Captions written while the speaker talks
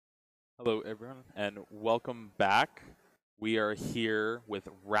Hello, everyone, and welcome back. We are here with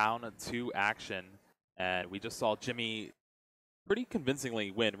round 2 action, and we just saw Jimmy pretty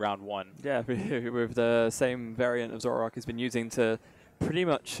convincingly win round 1. Yeah, with the same variant of Zorok he's been using to pretty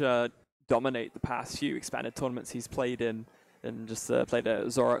much dominate the past few expanded tournaments he's played in, and just played a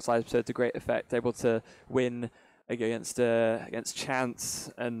Zorok side to great effect, able to win against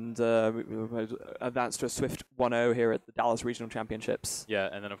Chance and advance to a swift 1-0 here at the Dallas Regional Championships. Yeah,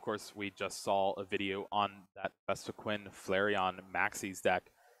 and then of course we just saw a video on that Vespiquen Flareon Maxie's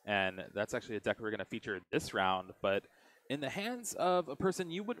deck, and that's actually a deck we're going to feature this round, but in the hands of a person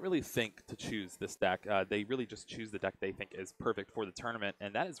you wouldn't really think to choose this deck. They really just choose the deck they think is perfect for the tournament,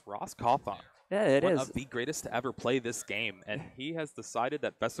 and that is Cawthorn. Yeah, it is. One of the greatest to ever play this game, and he has decided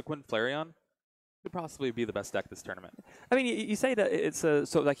that Vespiquen Flareon could possibly be the best deck this tournament. I mean, you say that it's a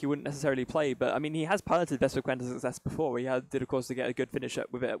sort of like he wouldn't necessarily play, but I mean, he has piloted Vespiquen to success before. He did, of course, to get a good finish up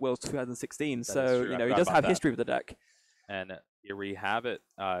with it at Worlds 2016. So, you know, he does have history with the deck. And here we have it.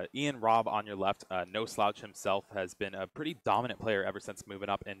 Robb on your left, no slouch himself, has been a pretty dominant player ever since moving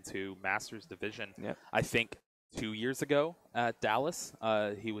up into Masters Division. Yep. I think 2 years ago at Dallas,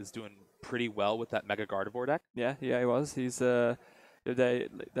 he was doing pretty well with that Mega Gardevoir deck. Yeah, he was. He's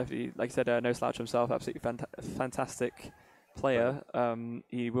definitely, like I said, no slouch himself. Absolutely fantastic player.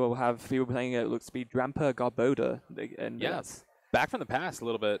 He will be playing it. Looks to be Drampa Garboda, and yeah, back from the past a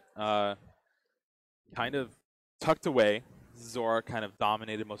little bit. Kind of tucked away. Zora kind of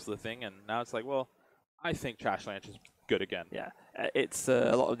dominated most of the thing, and now it's like, well, I think Trash Lance is good again. Yeah, it's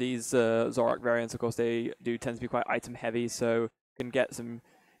a lot of these Zorak variants. Of course, they do tend to be quite item heavy, so can get some,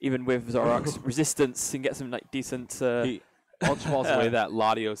 even with Zorak's resistance, can get some like decent. He Ultra Balls away that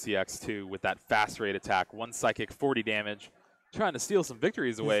Lottie OCX too with that fast rate attack, 1 psychic, 40 damage. Trying to steal some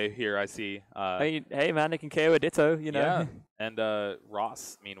victories away here, I see. Hey man, they can KO a Ditto, you know. Yeah, and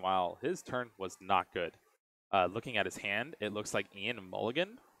Ross, meanwhile, his turn was not good. Looking at his hand, it looks like Ian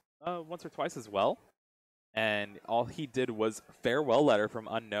mulliganed once or twice as well. And all he did was Farewell Letter from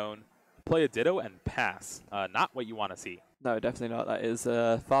Unknown, play a Ditto, and pass. Not what you want to see. No, definitely not. That is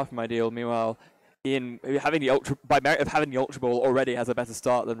far from ideal. Meanwhile, Ian, having the by merit of having the Ultra Ball, already has a better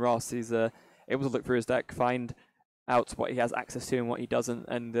start than Ross. He's able to look through his deck, find out what he has access to and what he doesn't,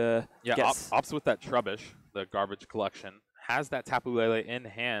 and opts with that Trubbish, the garbage collection, has that Tapu Lele in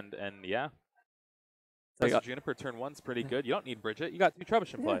hand, and yeah. So Juniper turn 1's pretty good. You don't need Bridget. You got 2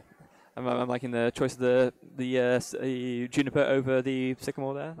 Trubbish in play. I'm liking the choice of the Juniper over the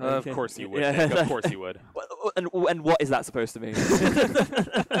Sycamore there. Of course you would. Yeah. Of course you would. And what is that supposed to mean?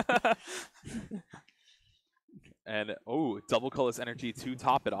 And double colorless energy to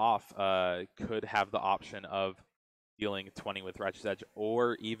top it off. Could have the option of dealing 20 with Righteous Edge,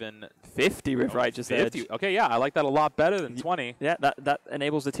 or even 50 with Righteous Edge. Okay, yeah, I like that a lot better than 20. Yeah, that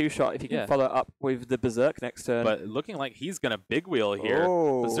enables the 2-shot if you can follow up with the Berserk next turn. But looking like he's gonna big wheel here.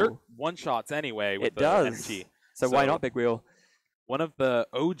 Berserk 1-shots anyway with the energy. So why not big wheel? One of the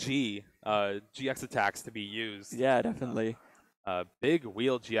OG GX attacks to be used. Yeah, definitely. Big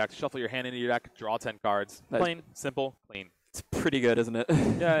wheel GX, shuffle your hand into your deck, draw 10 cards. Plain, simple, clean. It's pretty good, isn't it?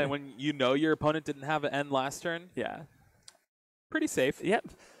 Yeah, and when you know your opponent didn't have an end last turn, yeah, pretty safe. Yep.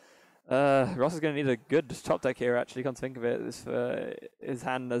 Ross is going to need a good top deck here, actually, come to think of it. His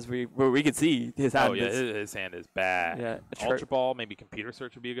hand, as we can see, his hand his hand is bad. Yeah, Ultra Ball, maybe Computer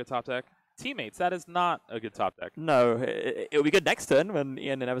Search would be a good top deck. Teammates, that is not a good top deck. No, it'll be good next turn when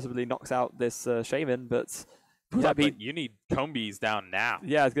Ian inevitably knocks out this Shaman, but... Yeah, but you need Combees down now.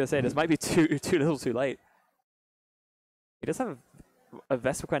 Yeah, I was going to say, this might be too little too late. He does have a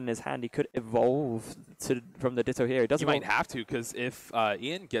Vespiquen in his hand. He could evolve from the Ditto here. He might have to, because if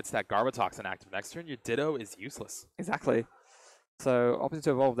Ian gets that Garbotoxin active next turn, your Ditto is useless. Exactly. So, opting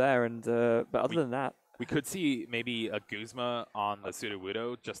to evolve there, and but other than that... We could see maybe a Guzma on the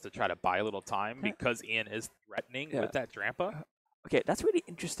Sudowoodo just to try to buy a little time, because Ian is threatening with that Drampa. Okay, that's really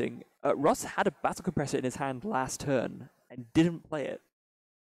interesting. Ross had a Battle Compressor in his hand last turn and didn't play it.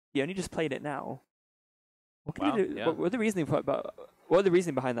 He only just played it now. What can he do? Yeah. What would the reasoning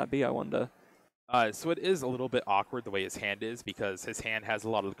behind that be, I wonder? So it is a little bit awkward the way his hand is, because his hand has a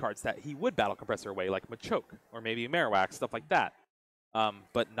lot of the cards that he would Battle Compressor away, like Machoke or maybe Marowak, stuff like that.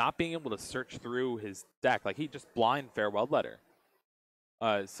 But not being able to search through his deck, like he just blind Farewell Letter.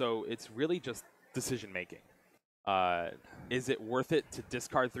 So it's really just decision making. Is it worth it to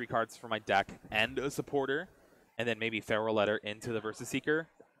discard 3 cards from my deck and a supporter, and then maybe Farewell Letter into the Versus Seeker,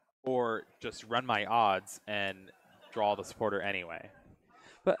 or just run my odds and draw the supporter anyway?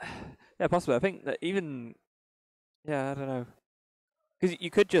 But yeah, possibly. I think that even I don't know, because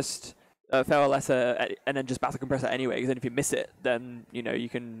you could just Farewell Letter and then just Battle Compressor anyway, because then if you miss it, then, you know, you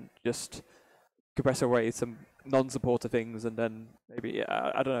can just compress away some non-supporter things, and then maybe,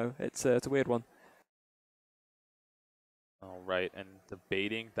 I don't know, it's a weird one. All right, and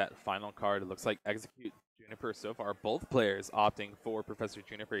debating that final card, it looks like Execute Juniper so far. Both players opting for Professor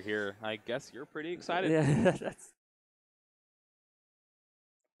Juniper here. I guess you're pretty excited. Yeah,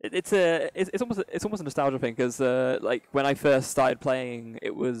 it's almost a nostalgia thing, because like when I first started playing,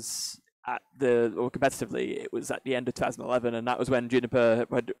 it was competitively, it was at the end of 2011, and that was when Juniper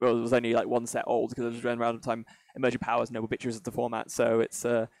was only like one set old, because it was around the time Emerging Powers, Noble Pictures of the format. So it's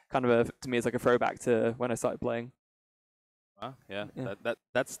kind of to me, it's like a throwback to when I started playing. Yeah.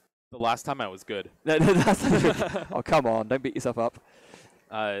 That's the last time I was good. Oh, come on, don't beat yourself up.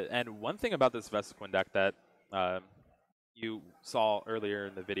 And one thing about this Vesequin deck that you saw earlier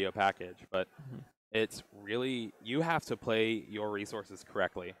in the video package, but it's really, you have to play your resources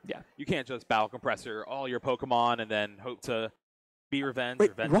correctly. Yeah. You can't just Battle Compressor all your Pokemon and then hope to be revenge.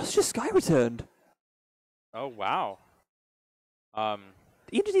 Wait, Ross just Sky Returned. Oh, wow.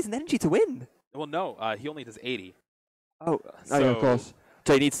 He just needs an energy to win. Well, no, he only does 80. Oh, yeah, of course.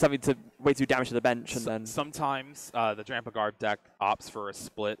 So he needs something to way to do damage to the bench, and then sometimes the Drampa Garb deck opts for a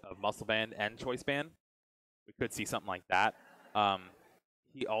split of Muscle Band and Choice Band. We could see something like that.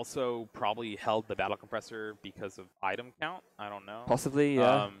 He also probably held the Battle Compressor because of item count. I don't know. Possibly,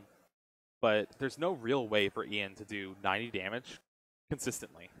 yeah. But there's no real way for Ian to do 90 damage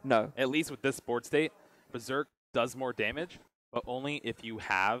consistently. No. At least with this board state, Berserk does more damage, but only if you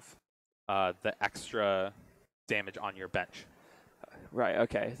have the extra damage on your bench. Right,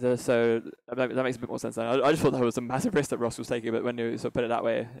 okay. So that makes a bit more sense then. I just thought that was a massive risk that Ross was taking, but when you sort of put it that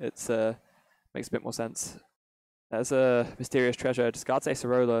way, it's makes a bit more sense. There's a Mysterious Treasure. Discards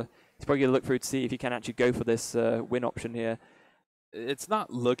Acerola. He's probably going to look through to see if he can actually go for this win option here. It's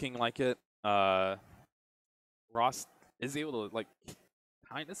not looking like it. Ross is able to, like,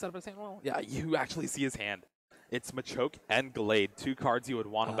 kind of set up his hand well. Yeah, you actually see his hand. It's Machoke and Gallade, two cards you would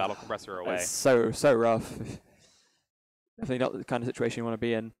want to Battle Compressor away. That's so rough. Definitely not the kind of situation you want to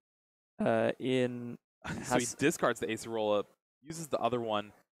be in. Ian so he discards the Acerola, uses the other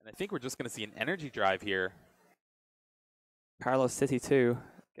one, and I think we're just going to see an energy drive here. Parallel City 2.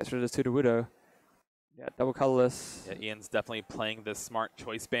 Gets rid of Sudowoodo. Yeah, double colorless. Yeah, Ian's definitely playing this smart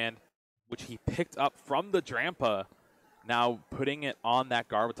Choice Band, which he picked up from the Drampa. Now putting it on that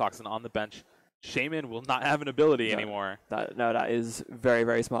Garbotoxin on the bench. Shaman will not have an ability anymore. That is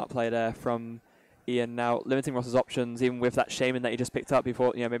very smart play there from Ian. Now limiting Ross's options, even with that Shaman that he just picked up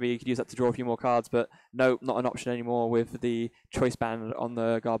before, you know, maybe he could use that to draw a few more cards, but no, not an option anymore with the Choice Band on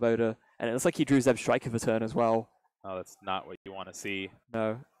the Garbodor. And it looks like he drew Zeb Striker for turn as well. Oh, that's not what you want to see.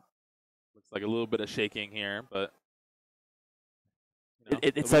 No. Looks like a little bit of shaking here, but you know,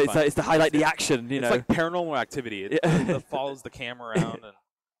 it's to highlight the action. You know, it's like paranormal activity. It follows the camera around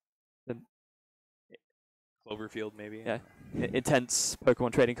and Cloverfield maybe. Yeah, intense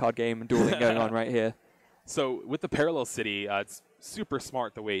Pokemon trading card game and dueling going on right here. So with the Parallel City, it's super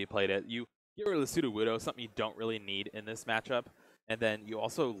smart the way you played it. You get rid of the Sudowoodo, something you don't really need in this matchup, and then you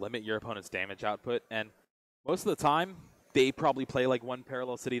also limit your opponent's damage output. And most of the time, they probably play like one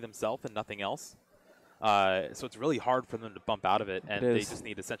Parallel City themselves and nothing else. So it's really hard for them to bump out of it, and they just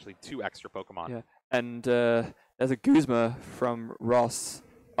need essentially 2 extra Pokemon. Yeah, and there's a Guzma from Ross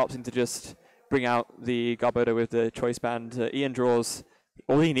opting to just bring out the Garbodor with the Choice Band. Ian draws.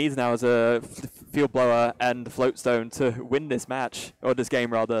 All he needs now is a Field Blower and the Float Stone to win this match, or this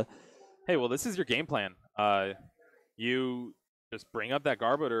game rather. Hey, well, this is your game plan. You just bring up that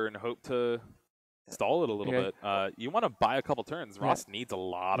Garbodor and hope to stall it a little bit. You want to buy a couple turns. Ross needs a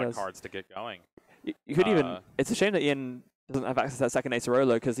lot of cards to get going. You could even. It's a shame that Ian doesn't have access to that second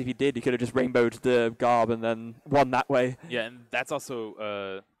Acerola, because if he did, he could have just rainbowed the Garb and then won that way. Yeah, and that's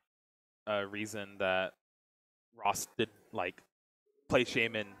also a reason that Ross did like play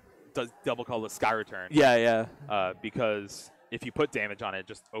Shaman, does double colorless Sky Return. Yeah. Because if you put damage on it, it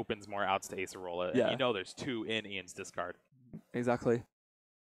just opens more outs to Acerola. Yeah. And you know there's 2 in Ian's discard. Exactly.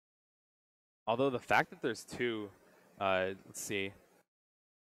 Although the fact that there's 2, let's see.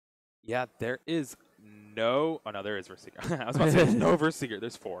 Yeah, there is no. Oh no, there is Verse Seeker. I was about to say there's no Verse Seeker.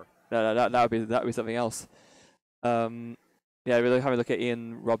 There's 4. No, that would be something else. Yeah, really having a look at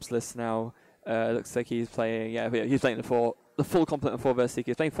Ian Robb's list now. Looks like he's playing. Yeah, he's playing the full complement of 4 Verse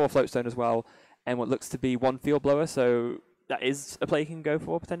Seeker. He's playing 4 Floatstone as well, and what looks to be 1 Field Blower. So that is a play he can go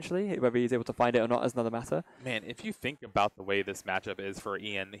for potentially. Whether he's able to find it or not is another matter. Man, if you think about the way this matchup is for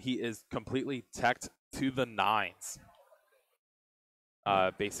Ian, he is completely teched to the 9s.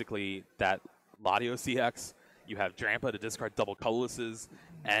 Basically, that Latios CX, you have Drampa to discard double colorlesses,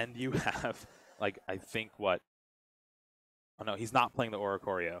 and you have, like, I think what? Oh no, he's not playing the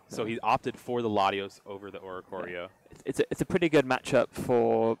Oricorio, so he opted for the Latios over the Oricorio. Yeah. It's a pretty good matchup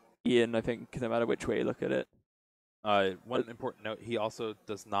for Ian, I think, no matter which way you look at it. One important note: he also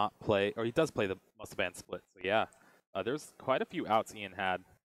does not play, or he does play the Must-Ban Split. So yeah, there's quite a few outs Ian had,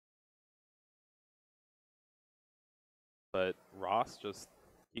 but Ross just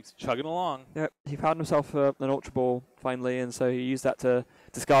keeps chugging along. Yep, he found himself an Ultra Ball finally, and so he used that to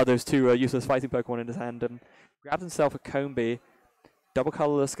discard those two useless fighting Pokemon in his hand and grabbed himself a Combi. Double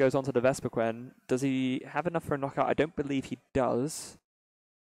Colorless goes onto the Vespiquen. Does he have enough for a knockout? I don't believe he does.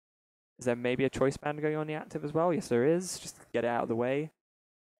 Is there maybe a Choice Band going on the active as well? Yes, there is. Just get it out of the way.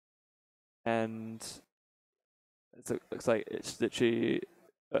 And it looks like it's literally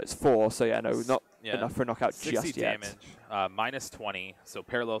it's 4, so yeah, no, not enough for a knockout 60 just yet. damage, minus 20, so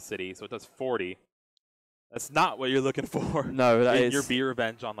Parallel City, so it does 40. That's not what you're looking for. No, that is your B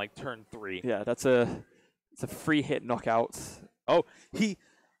Revenge on like turn 3. Yeah, it's a free hit knockout. Oh, he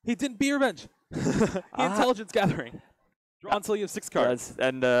didn't B Revenge. Intelligence Gathering. Draw until you have 6 cards.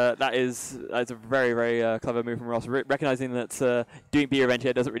 And that's a very, very clever move from Ross, recognizing that doing B Revenge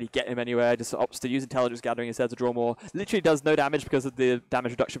here doesn't really get him anywhere, just opts to use Intelligence Gathering instead to draw more. Literally does no damage because of the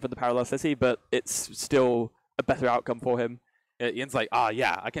damage reduction from the Parallel City, but it's still a better outcome for him. Yeah, Ian's like,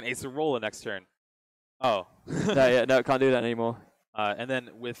 yeah, I can ace a roll the next turn. Oh. no, can't do that anymore. And then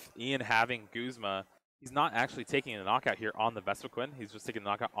with Ian having Guzma, he's not actually taking the knockout here on the Vespiquen. He's just taking the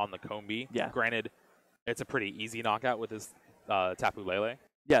knockout on the Combi. Yeah. Granted, it's a pretty easy knockout with his Tapu Lele.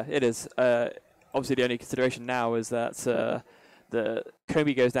 Yeah, it is. Obviously, the only consideration now is that the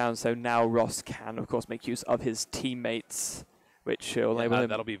Combi goes down, so now Ross can, of course, make use of his teammates, which will enable him.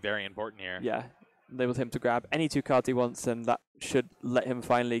 That'll be very important here. Yeah, enable him to grab any 2 cards he wants, and that should let him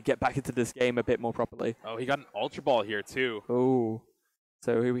finally get back into this game a bit more properly. Oh, he got an Ultra Ball here, too. Oh.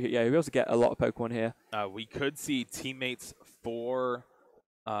 So, he'll be able to get a lot of Pokemon here. We could see teammates for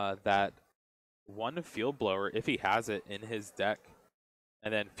that one Field Blower, if he has it, in his deck.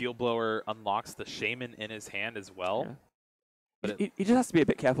 And then Field Blower unlocks the Shaman in his hand as well. Yeah. But he just has to be a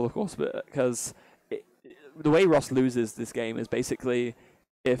bit careful, of course, because the way Ross loses this game is basically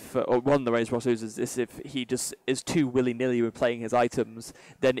or one of the ways Ross loses is if he just is too willy-nilly with playing his items,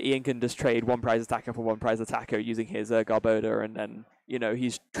 then Ian can just trade one prize attacker for one prize attacker using his Garbodor, and then,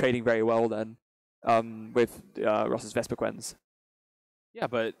 he's trading very well then with Ross's Vespiquens. Yeah,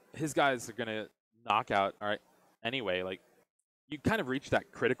 but his guys are going to knock out, all right, anyway, like, you kind of reach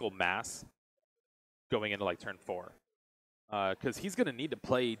that critical mass going into, like, turn 4. Because he's going to need to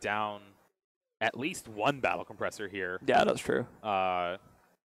play down at least one Battle Compressor here. Yeah, that's true.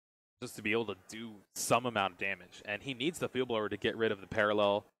 Just to be able to do some amount of damage. And he needs the Field Blower to get rid of the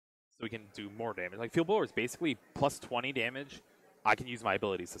Parallel so he can do more damage. Like, Field Blower is basically plus 20 damage. I can use my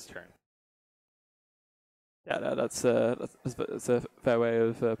abilities this turn. Yeah, that's a fair way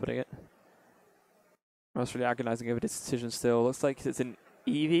of putting it. I was really agonizing over this decision still. Looks like it's an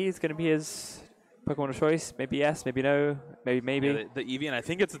Eevee. It's going to be his Pokemon of choice. Maybe yes, maybe no, maybe. Yeah, the Eevee, and I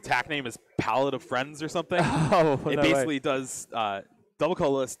think its attack name is Palette of Friends or something. Oh, it no basically way. Does double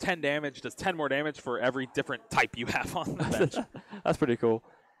colorless 10 damage, does 10 more damage for every different type you have on the bench. That's pretty cool.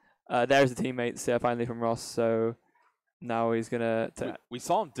 There's the teammates finally from Ross, so now he's going to... We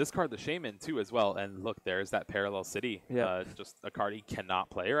saw him discard the Shaman too as well, and look, there's that Parallel City. Yeah. Just a card he cannot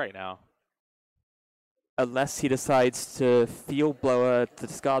play right now. Unless he decides to Field Blower to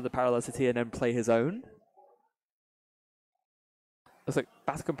discard the Parallel City and then play his own. Looks like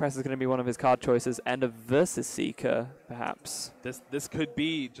Battle Compressor is going to be one of his card choices, and a Versus Seeker, perhaps. This could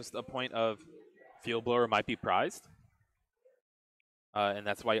be just a point of Field Blower might be prized. And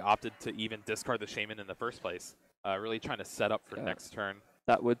that's why he opted to even discard the Shaman in the first place. Really trying to set up for next turn.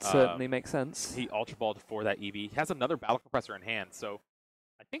 That would certainly make sense. He Ultra Balled for that Eevee. He has another Battle Compressor in hand, so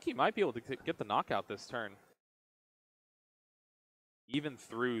I think he might be able to get the knockout this turn. Even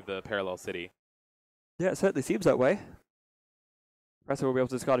through the Parallel City. Yeah, it certainly seems that way. Professor will be able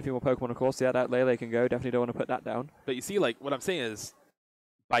to discard a few more Pokemon, of course. Yeah, that Lele can go. Definitely don't want to put that down. But you see, like, what I'm saying is,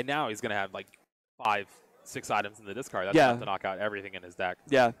 by now he's going to have, like, 5, 6 items in the discard. That's enough to knock out everything in his deck.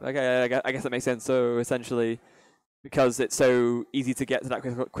 Yeah, okay, I guess that makes sense. So, essentially, because it's so easy to get to that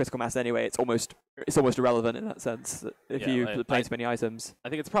critical mass anyway, it's almost irrelevant in that sense, if you play so many items. I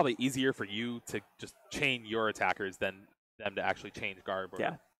think it's probably easier for you to just chain your attackers than them to actually change Garb.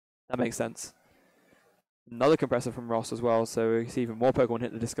 Yeah, that makes sense. Another compressor from Ross as well, so you see even more Pokemon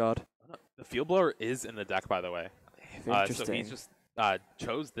hit the discard. The Field Blower is in the deck, by the way. Interesting. So he just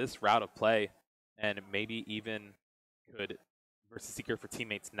chose this route of play, and maybe even could Versus Seeker for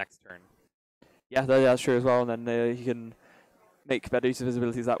teammates next turn. Yeah, that's true as well, and then he can make better use of his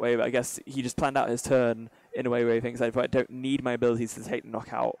abilities that way, but I guess he just planned out his turn in a way where he thinks that if I don't need my abilities to take the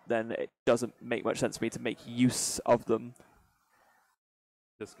knockout, then it doesn't make much sense for me to make use of them.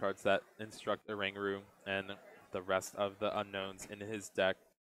 Discards that Instruct the Ringuru and the rest of the unknowns in his deck.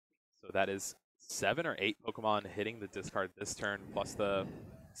 So that is 7 or 8 Pokemon hitting the discard this turn, plus the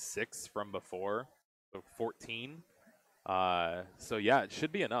 6 from before, so 14. So yeah, it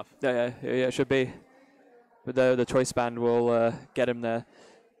should be enough. Yeah, it should be. But the choice band will get him there.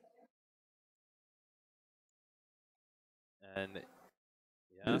 And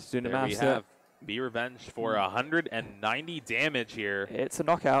yeah, doing the there we maths, have Be Revenged for 190 damage here. It's a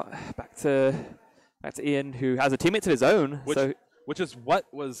knockout. Back to Ian, who has a teammate of his own. Which is what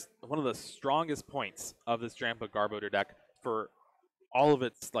was one of the strongest points of this Drampa Garbodor deck for all of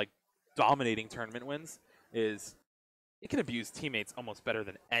its like dominating tournament wins, is it can abuse teammates almost better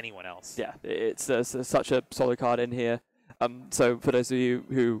than anyone else. Yeah, it's such a solid card in here. So for those of you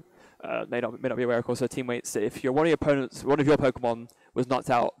who may not be aware, of course, of teammates, if one of your Pokemon was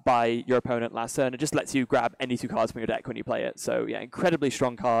knocked out by your opponent last turn, it just lets you grab any 2 cards from your deck when you play it. So yeah, incredibly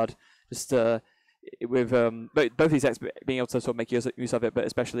strong card. Just with both these decks being able to sort of make use of it, but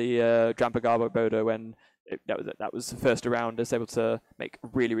especially Drampa Garbodor when that was the first round, is able to make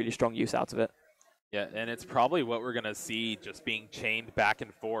really, really strong use out of it. Yeah, and it's probably what we're going to see just being chained back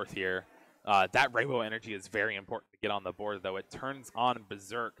and forth here. That Rainbow Energy is very important to get on the board, though. It turns on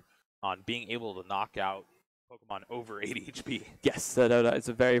Berserk on being able to knock out Pokemon over 80 HP. Yes, that is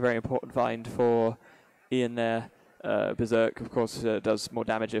a very, very important find for Ian there. Berserk, of course, does more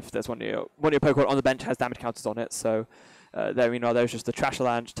damage if there's one of your Pokemon on the bench has damage counters on it. So there we know there's just the Trash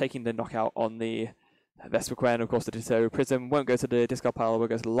Avalanche taking the knockout on the Vespiquen. Of course, the Ditto Prism won't go to the discard pile, will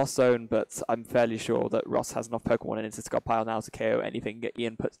go to the Lost Zone, but I'm fairly sure that Ross has enough Pokemon in his discard pile now to KO anything that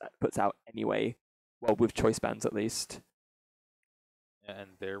Ian puts out anyway. Well, with choice bands at least. And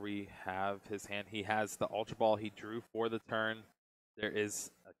there we have his hand. He has the Ultra Ball he drew for the turn. There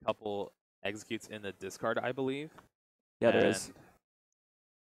is a couple executes in the discard, I believe. Yeah, there is.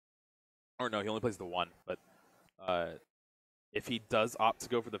 Or no, he only plays the 1. But if he does opt to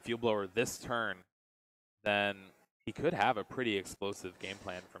go for the Field Blower this turn, then he could have a pretty explosive game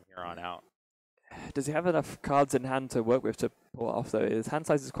plan from here on out. Does he have enough cards in hand to work with to pull it off, though? His hand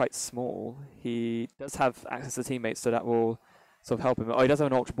size is quite small. He does have access to teammates, so that will sort of help him. Oh, he does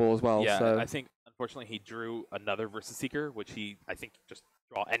have an Ultra Ball as well. Yeah, so. I think, unfortunately, he drew another Versus Seeker, which I think, just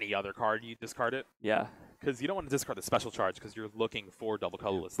draw any other card, you discard it. Yeah. Because you don't want to discard the special charge because you're looking for double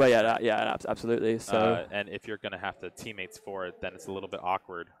colorless. But yeah, absolutely. So. And if you're going to have to teammates for it, then it's a little bit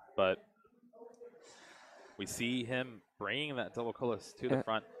awkward. But we see him bringing that double colorless to the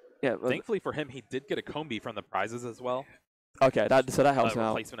front. Yeah. Well, thankfully for him, he did get a Combi from the prizes as well. Okay, so that helps him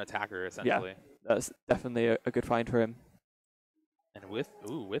out. Replacement attacker, essentially. Yeah, that's definitely a good find for him. And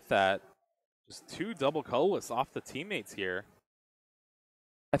with that, just 2 double colorless off the teammates here.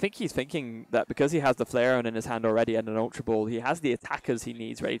 I think he's thinking that because he has the Flareon in his hand already and an Ultra Ball, he has the attackers he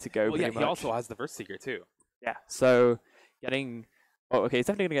needs ready to go. Well, yeah, he also has the Versus Seeker too. Yeah, so getting... Oh, okay, he's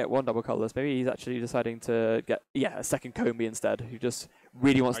definitely going to get 1 double colorless. Maybe he's actually deciding to get, a second Combi instead, who just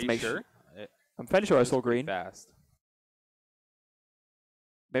really wants to make sure. I'm fairly sure I saw green. Fast.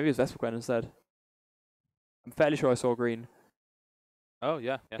 Maybe it was Vespiquen instead. I'm fairly sure I saw green. Oh,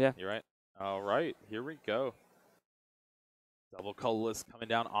 yeah, you're right. All right, here we go. Double colorless coming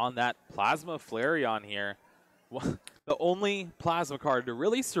down on that Plasma Flareon here. The only Plasma card to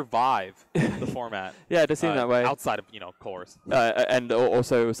really survive the format. Yeah, it does seem that way. Outside of, Colress. And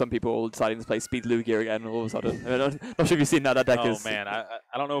also some people deciding to play Speed Lugia again all of a sudden. I'm not sure if you've seen that. That deck is... Oh, man.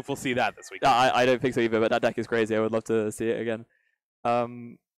 I don't know if we'll see that this week. I don't think so either, but that deck is crazy. I would love to see it again.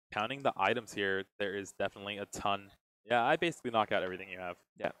 Counting the items here, there is definitely a ton. Yeah, I basically knock out everything you have.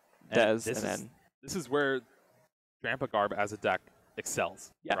 Yeah. This is where Drampa Garb as a deck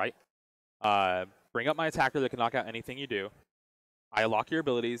excels, right? Bring up my attacker that can knock out anything you do. I lock your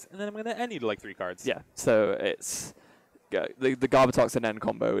abilities, and then I'm going to end you to like 3 cards. Yeah, so it's... The Garbatox and N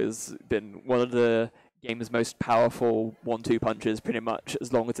combo has been one of the game's most powerful 1-2 punches, pretty much,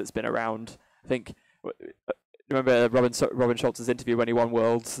 as long as it's been around. I think... Remember Robin Schultz's interview when he won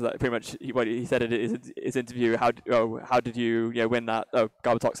Worlds? That pretty much he said in his interview, how did you win that? Oh,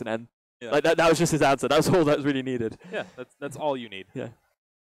 Garbatox and N. Yeah. Like that was just his answer. That was all that was really needed. Yeah, that's all you need. Yeah.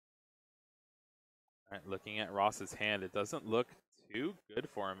 All right, looking at Ross's hand, it doesn't look too good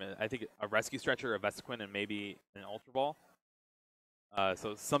for him. I think a Rescue Stretcher, a Vespiquen, and maybe an Ultra Ball.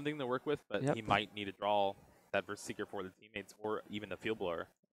 So something to work with, but he might need to draw that Versus Seeker for the teammates or even the Field Blower.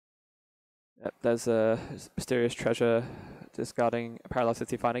 Yep, there's a Mysterious Treasure discarding a Parallel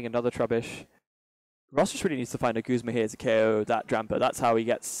City, finding another Trubbish. Ross just really needs to find a Guzma here to KO that Drampa. That's how he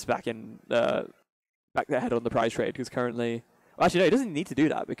gets back in, back ahead on the prize trade. Because currently, well, actually no, he doesn't need to do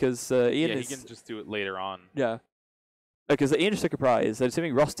that because Ian he can just do it later on. Yeah, because Ian just took a prize. So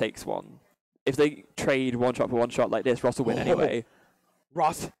assuming Ross takes one, if they trade one shot for one shot like this, Ross will win anyway.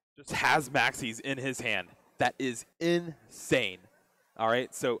 Ross just has Maxis in his hand. That is insane. All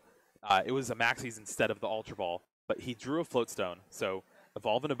right, so it was a Maxis instead of the Ultra Ball, but he drew a Floatstone. So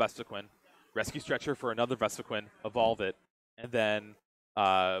evolve into Vespiquen, rescue Stretcher for another Vespiquen, evolve it, and then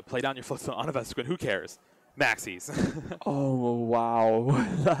play down your Floatstone on a Vespiquen. Who cares? Maxis. Oh, wow.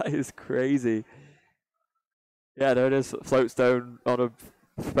 That is crazy. Yeah, there it is. Floatstone on a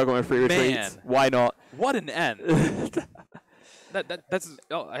Pokemon free retreat. Why not? What an end. That's.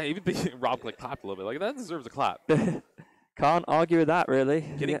 Oh, I even think Rob like clapped a little bit. Like that deserves a clap. Can't argue with that, really.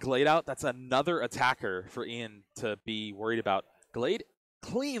 Getting Glade out. That's another attacker for Ian to be worried about. Glade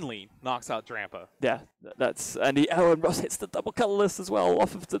cleanly knocks out Drampa. Yeah, that's and Ross hits the double colorless as well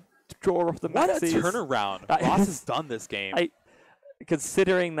off of the draw off the What Maxis. a turnaround! Ross has done this game.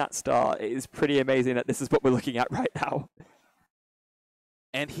 Considering that start, it is pretty amazing that this is what we're looking at right now.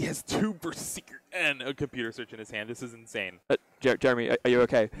 And he has 2 Berserker and a computer search in his hand. This is insane. Jeremy, are you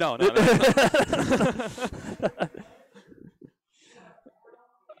okay? No.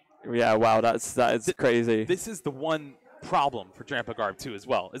 Yeah, wow, that is crazy. This is the one problem for Drampa Garb too as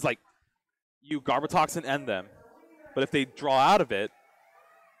well. It's like you Garbotoxin end them, but if they draw out of it,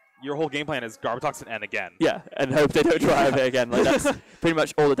 your whole game plan is Garbotoxin end again. Yeah, and hope they don't draw out of it again. Like that's pretty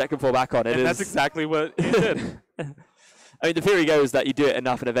much all the deck can fall back on. That's exactly what he did. I mean, the theory goes that you do it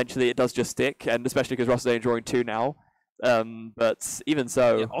enough and eventually it does just stick, and especially because Ross is only drawing 2 now. But even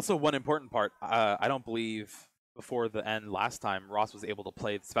so... Yeah, also, one important part, I don't believe before the end last time, Ross was able to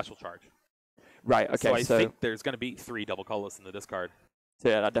play the special charge. Right, okay. So I think there's going to be 3 double colorless in the discard. So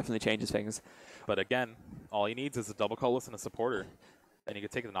yeah, that definitely changes things. But again, all he needs is a double colorless and a supporter, and he could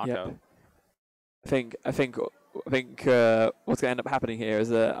take the knockout. Yep. I think what's going to end up happening here is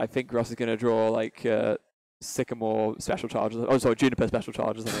that I think Ross is going to draw like Sycamore special charge, oh sorry, Juniper special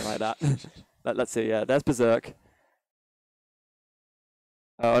charge or something like that. Let's see, yeah, there's Berserk.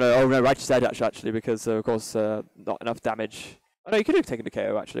 Oh no, Righteous Edge actually, because of course not enough damage. Oh no, he could have taken the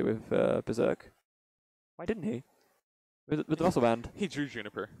KO actually with Berserk. Why didn't he? With the Muscle Band. He drew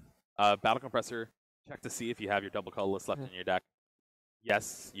Juniper. Battle Compressor, check to see if you have your double colorless left in your deck.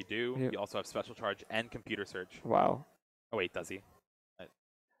 Yes, you do. Yep. You also have special charge and computer search. Wow. Oh wait, does he?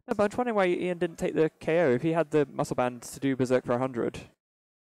 No, but I'm wondering why Ian didn't take the KO. If he had the Muscle Band to do Berserk for 100,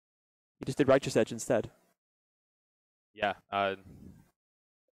 he just did Righteous Edge instead. Yeah, not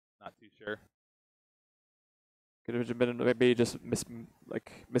too sure. Could have been maybe just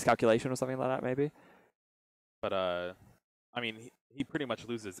miscalculation or something like that, maybe. But I mean, he pretty much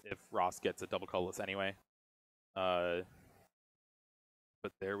loses if Ross gets a double colorless anyway. But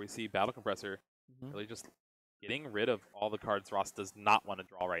there we see Battle Compressor really just getting rid of all the cards Ross does not want to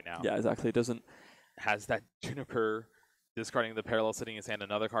draw right now. Yeah, exactly. It doesn't. Has that Juniper, discarding the Parallel sitting in his hand,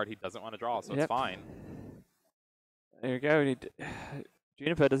 another card he doesn't want to draw, so it's fine. There you go.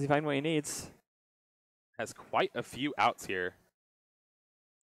 Juniper, does he find what he needs? Has quite a few outs here.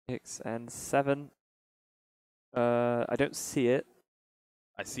 6 and 7. I don't see it.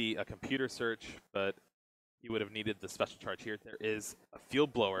 I see a computer search, but he would have needed the special charge here. There is a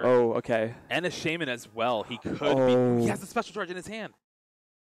Field Blower. Oh, okay. And a Shaman as well. He could be. He has the special charge in his hand.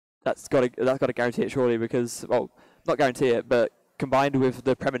 That's got to guarantee it surely, because, well, not guarantee it, but combined with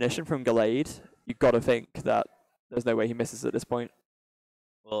the premonition from Glade, you've got to think that there's no way he misses at this point.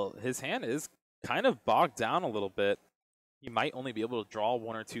 Well, his hand is kind of bogged down a little bit. He might only be able to draw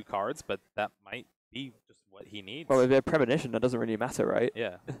 1 or 2 cards, but that might be just what he needs. Well, with a premonition, that doesn't really matter, right?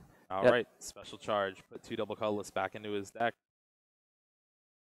 Yeah. All right. Special charge. Put 2 double colorless back into his deck.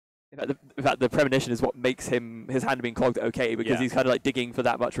 In fact, the premonition is what makes his hand being clogged okay, because he's kind of like digging for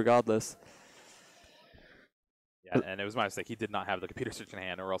that much regardless. Yeah, and it was my mistake. He did not have the computer search in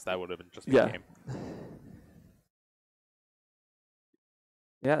hand, or else that would have been just a game.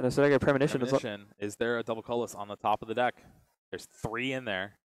 Yeah, so there you go. Premonition. Is there a double colorless on the top of the deck? There's 3 in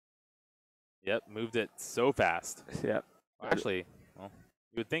there. Yep, moved it so fast. Yep. Actually, well,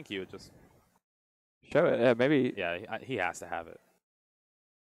 you would think he would just show it. Yeah, maybe. Yeah, he has to have it.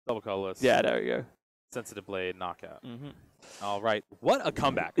 Double colorless. Yeah, there we go. Sensitive Blade, knockout. All right, what a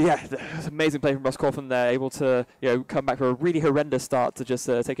comeback. Yeah, amazing play from Ross Cawthorn there, able to come back for a really horrendous start to just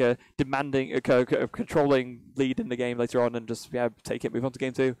take a demanding, controlling lead in the game later on and just take it, move on to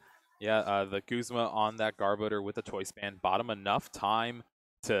game 2. Yeah, the Guzma on that Garbodor with the Choice Band bought him enough time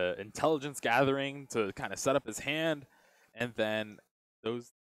to intelligence gathering to kind of set up his hand, and then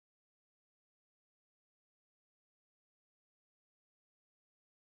those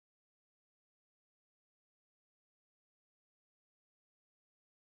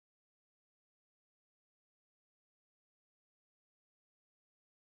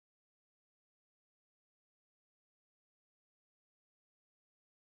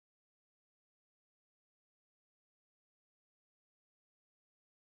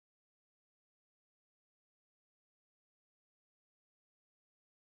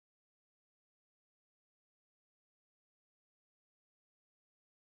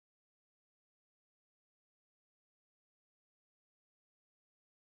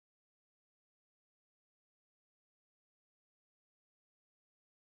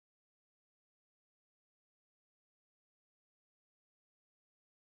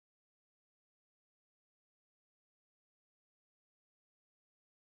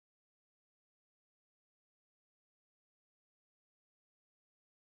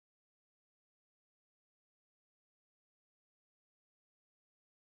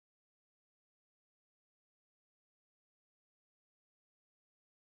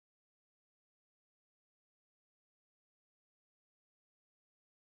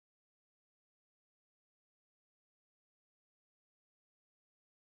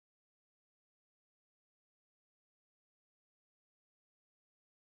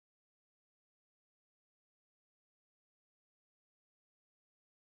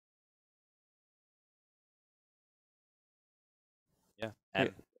Yeah,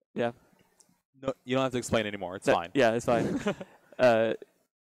 and Yeah. no, you don't have to explain anymore. It's No, fine. Yeah, it's fine.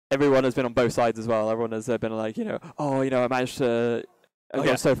 Everyone has been on both sides as well. Everyone has been like, I managed to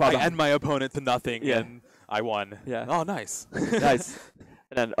go so far. I end my opponent to nothing, Yeah. and I won. Yeah. Oh, nice. Nice.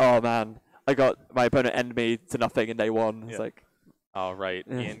 And then, oh man, I got my opponent end me to nothing and they won. It's Yeah. like, All right,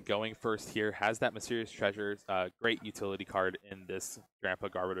 Yeah. Ian going first here has that Mysterious Treasure, great utility card in this Grandpa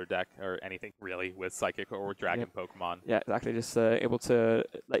Garbodor deck, or anything really with Psychic or Dragon Pokemon. yeah, exactly. Just able to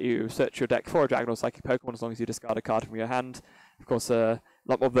let you search your deck for a Dragon or Psychic Pokemon as long as you discard a card from your hand. Of course, a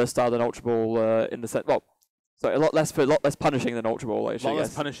lot more versatile than Ultra Ball in the set. Well, so a lot less punishing than Ultra Ball. Actually, A lot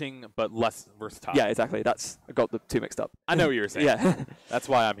less punishing, but less versatile. Yeah, exactly. I got the two mixed up. I know what you were saying. Yeah. That's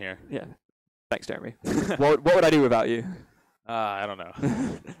why I'm here. Yeah. Thanks, Jeremy. what would I do without you? I don't know.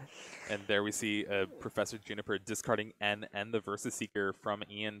 And there we see Professor Juniper discarding N and the Versus Seeker from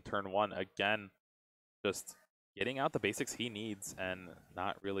Ian turn 1 again. Just getting out the basics he needs and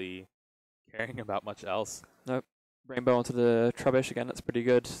not really caring about much else. Nope. Rainbow onto the Trubbish again. That's pretty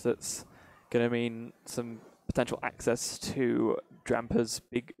good. That's going to mean some potential access to Drampa's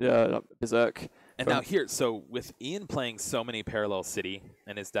big Berserk. And now here, so with Ian playing so many Parallel City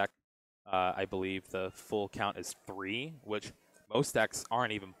in his deck, I believe the full count is 3, which most decks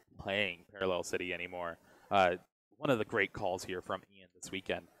aren't even playing Parallel City anymore. One of the great calls here from Ian this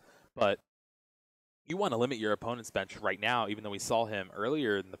weekend. But you want to limit your opponent's bench right now, even though we saw him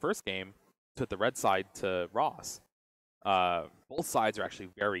earlier in the first game, took the red side to Ross. Both sides are actually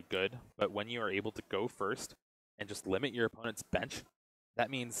very good, but when you are able to go first and just limit your opponent's bench, that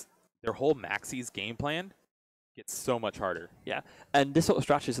means their whole Maxie's game plan gets so much harder. Yeah, and this sort of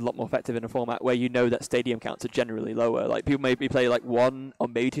strategy is a lot more effective in a format where you know that stadium counts are generally lower. Like, people maybe play like 1 or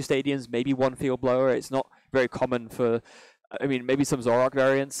maybe 2 stadiums, maybe 1 field blower. It's not very common for, I mean, maybe some Zoroark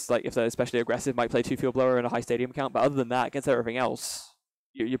variants, like if they're especially aggressive, might play 2 field blower and a high stadium count. But other than that, against everything else,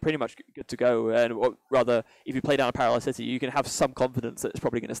 you're pretty much good to go. And or rather, if you play down a Parallel City, you can have some confidence that it's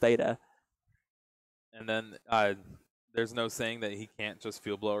probably going to stay there. And then there's no saying that he can't just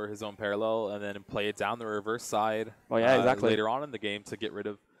field blower his own parallel and then play it down the reverse side. Oh yeah, exactly. Later on in the game to get rid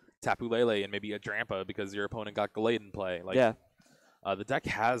of Tapu Lele and maybe a Drampa because your opponent got Gallade in play. Like, yeah. The deck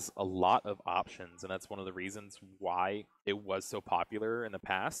has a lot of options, and that's one of the reasons why it was so popular in the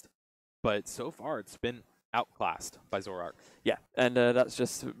past. But so far, it's been outclassed by Zoroark. Yeah, and that's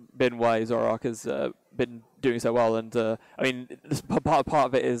just been why Zoroark has been doing so well. And I mean, this part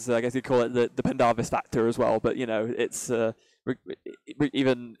of it is, I guess you'd call it the Pendarvis factor as well. But it's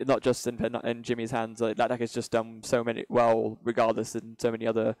even not just in Jimmy's hands. Like, that deck has just done so many well, regardless in so many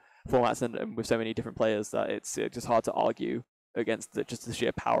other formats and with so many different players that it's just hard to argue against just the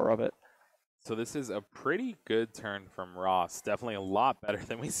sheer power of it. So this is a pretty good turn from Ross. Definitely a lot better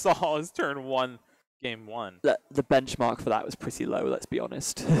than we saw as turn 1. Game 1. The benchmark for that was pretty low, let's be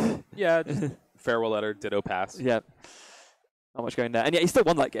honest. Yeah, just farewell letter, ditto pass. Yeah. Not much going there. And yeah, he still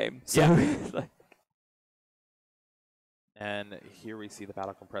won that game. So Yeah. And here we see the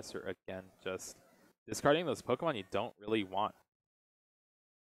Battle Compressor again, just discarding those Pokemon you don't really want.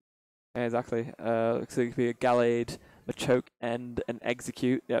 Yeah, exactly. Looks like it could be a Gallade, Machoke, and an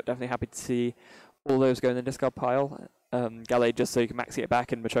Execute. Yeah, definitely happy to see all those go in the discard pile. Gallade just so you can max it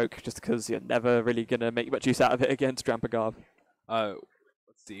back, and Machoke just because you're never really going to make much use out of it against Drampa.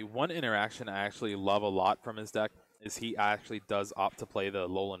 Let's see. One interaction I actually love a lot from his deck is he actually does opt to play the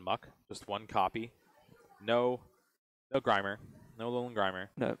Alolan Muck. Just 1 copy. No Grimer. No Alolan Grimer.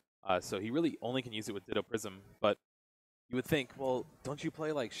 No. So he really only can use it with Ditto Prism, but you would think, well, don't you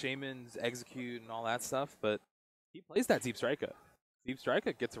play like Shaman's Execute and all that stuff? But he plays that Deep Strika. Deep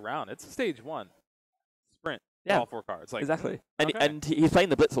Strika gets around. It's a stage 1 sprint. Yeah, all 4 cards. Like, exactly. Okay. And he's playing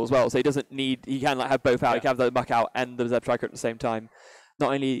the Blitzel as well, so he doesn't need. He can have both out. Yeah. He can have the Muck out and the Zeb Striker at the same time.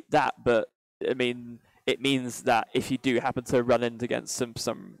 Not only that, but I mean, it means that if you do happen to run into against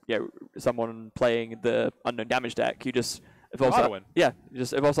someone playing the unknown damage deck, you just win. Yeah, you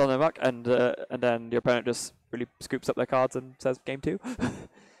just evolve on the Muck, and then your opponent just really scoops up their cards and says game 2.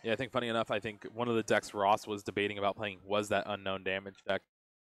 Yeah, I think funny enough, I think one of the decks Ross was debating about playing was that unknown damage deck.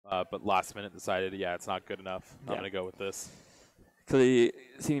 But last minute decided, yeah, it's not good enough. I'm going to go with this. Clearly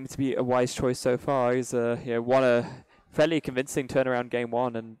seems to be a wise choice so far. He's won a fairly convincing turnaround game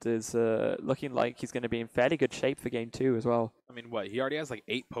 1 and is looking like he's going to be in fairly good shape for game 2 as well. I mean, what? He already has like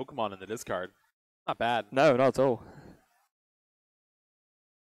 8 Pokemon in the discard. Not bad. No, not at all.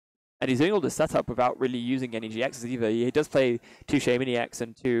 And he's doing all this setup without really using any GXs either. He does play 2 Shaman EX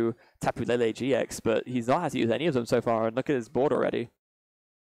and 2 Tapu Lele GX, but he's not had to use any of them so far. And look at his board already.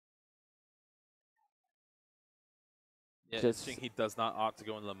 Yeah, he does not opt to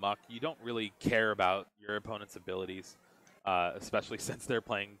go into the Muck. You don't really care about your opponent's abilities. especially since they're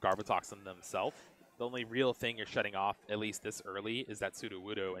playing Garbotoxin themselves. The only real thing you're shutting off, at least this early, is that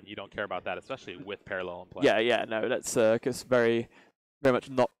Sudowoodo, and you don't care about that, especially with Parallel in play. Yeah, no, that's cause very much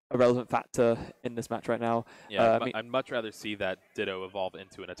not a relevant factor in this match right now. Yeah, I'd much rather see that Ditto evolve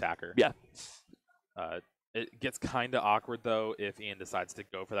into an attacker. Yeah. It gets kind of awkward, though, if Ian decides to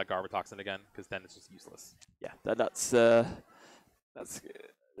go for that Garbotoxin again, because then it's just useless. Yeah, that's no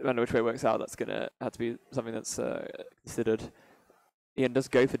matter which way it works out, that's going to have to be something that's considered. Ian does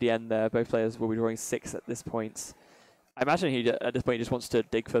go for the end there. Both players will be drawing 6 at this point. I imagine he, at this point, just wants to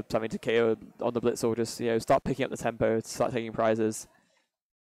dig for something to KO on the blitz or just, start picking up the tempo, start taking prizes.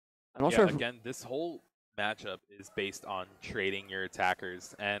 I'm not sure again, this whole matchup is based on trading your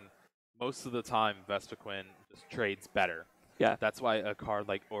attackers, and most of the time, Vespiquen just trades better. Yeah. That's why a card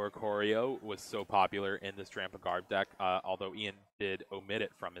like Oricorio was so popular in this Trampa Garb deck, although Ian did omit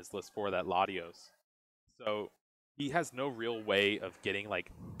it from his list for that Latios. So he has no real way of getting like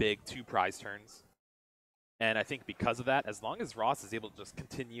big 2 prize turns. And I think because of that, as long as Ross is able to just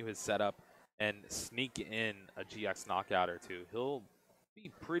continue his setup and sneak in a GX knockout or 2, he'll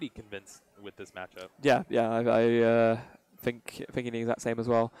be pretty convinced with this matchup. Yeah, I thinking the exact same as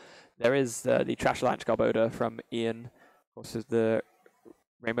well. There is the Trash Launch Garbodor from Ian. Of course, there's the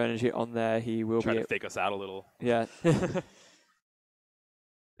Rainbow Energy on there. He will try to fake us out a little. Yeah. There's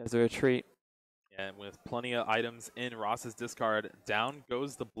a retreat. And with plenty of items in Ross's discard, down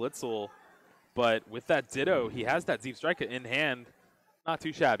goes the Blitzel. But with that Ditto, he has that Deep Strike in hand. Not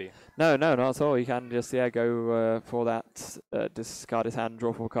too shabby. No, not at all. He can just go for that, discard his hand,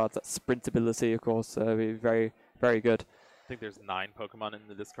 draw 4 cards. That sprint ability, of course, be very, very good. I think there's 9 Pokemon in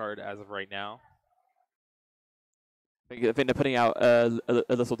the discard as of right now. I think they're putting out a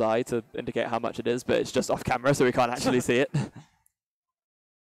little die to indicate how much it is, but it's just off camera, so we can't actually see it.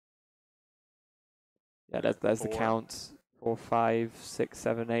 Yeah, there's the count. 4, 5, 6,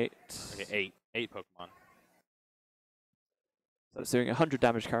 7, 8. Okay, 8 Pokemon. So it's doing 100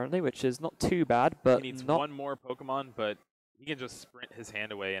 damage currently, which is not too bad, but he needs not 1 more Pokemon, but he can just sprint his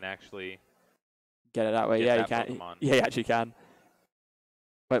hand away and actually get it that way. Yeah, he can. Yeah, he actually can.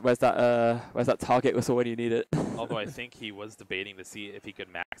 Wait, where's that target whistle when you need it? Although I think he was debating to see if he could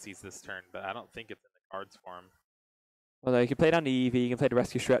Maxies this turn, but I don't think it's in the cards for him. Well, no, he can play down the Eevee, he can play the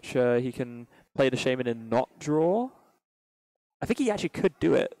Rescue Stretcher, he can play the Shaman and not draw. I think he actually could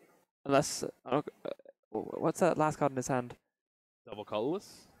do it, unless what's that last card in his hand? Double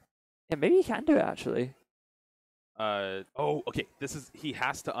Colorless? Yeah, maybe he can do it actually. Okay. He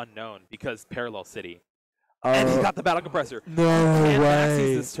has to Unknown because Parallel City. Oh, and he got the Battle Compressor. No and way.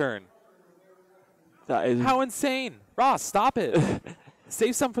 Maxies this turn. That is how insane! Ross, stop it!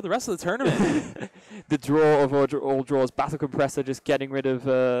 Save some for the rest of the tournament. The draw of all draws, Battle Compressor, just getting rid of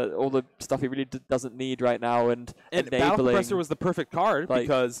all the stuff he really doesn't need right now, and enabling. Battle Compressor was the perfect card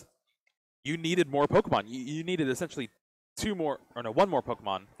because you needed more Pokemon. You needed essentially 1 more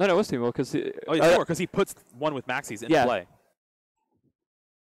Pokemon. No, it was 2 more because 2 more because he puts 1 with Maxies into play.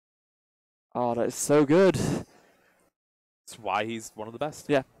 Oh, that is so good. That's why he's one of the best.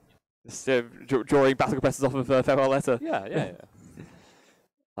 Yeah. Just, drawing Battle Compressors off of Farewell Letter. Yeah.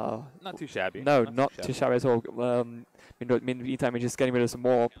 Not too shabby. No, not too shabby at all. Meantime, we're just getting rid of some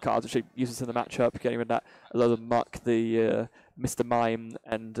more cards which are useless in the matchup, getting rid of that, a lot of Muck, the Mr. Mime,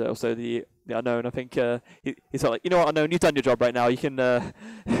 and also the Unknown. I think he's like, you know what, Unknown, you've done your job right now. You can.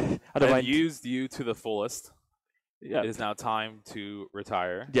 I've used you to the fullest. Yeah. It is now time to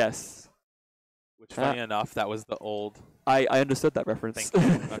retire. Yes. Which, funny enough, that was the old. I understood that reference.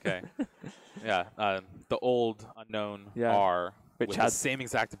 Okay. Yeah. The old Unknown R. Which has the same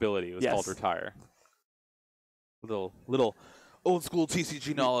exact ability. It was called Retire. Little old school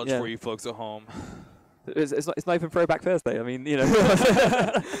TCG knowledge for you folks at home. It's not even Throwback Thursday. I mean, you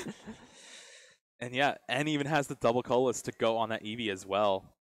know. and even has the double colorless to go on that Eevee as well.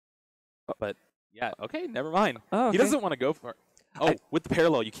 But yeah, okay, never mind. Oh, okay. He doesn't want to go for it. Oh, with the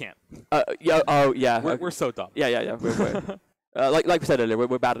Parallel, you can't. Yeah. We're so dumb. Yeah. We're like we said earlier,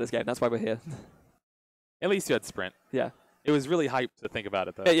 we're bad at this game. That's why we're here. At least you had Sprint. Yeah. It was really hyped to think about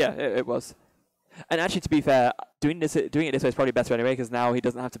it, though. Yeah, it was. And actually, to be fair, doing it this way is probably better anyway, because now he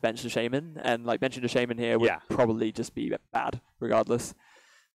doesn't have to bench the Shaman, and benching the Shaman here would probably just be bad, regardless.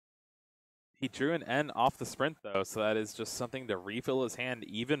 He drew an N off the Sprint, though, so that is just something to refill his hand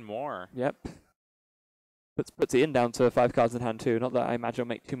even more. Yep. Puts Ian down to 5 cards in hand, too. Not that I imagine will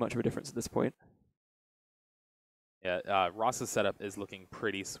make too much of a difference at this point. Yeah, Ross's setup is looking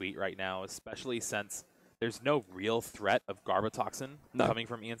pretty sweet right now, especially since there's no real threat of Garbotoxin coming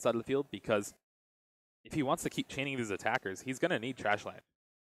from Ian's side of the field, because if he wants to keep chaining these attackers, he's going to need Trash Land.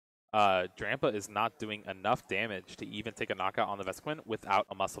 Drampa is not doing enough damage to even take a knockout on the Vespiquen without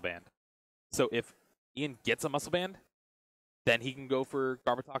a muscle band. So if Ian gets a muscle band, then he can go for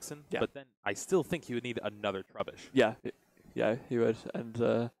Garbotoxin. Yeah. But then I still think he would need another Trubbish. Yeah, yeah, he would,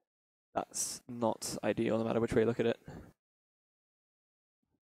 and that's not ideal no matter which way you look at it.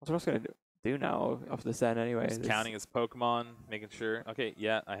 What's Ross going to do now after this end anyway? He's counting his Pokemon, making sure. Okay,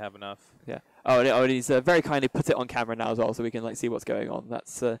 yeah, I have enough. Yeah. Oh, and he's very kindly put it on camera now as well, so we can see what's going on.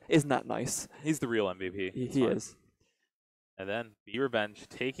 That's isn't that nice? He's the real MVP. He is. And then Be Revenge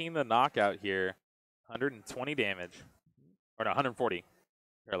taking the knockout here, 120 damage, or no, 140.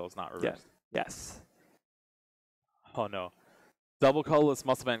 Parallel's not reversed. Yeah. Yes. Oh no, double colorless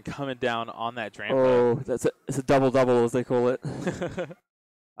muscle band coming down on that Drampa. Oh, it's a double as they call it.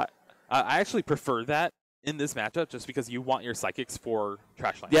 I actually prefer that in this matchup just because you want your Psychics for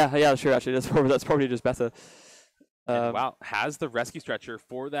Trash Land. Yeah, sure. Actually, that's probably just better. And wow, has the Rescue Stretcher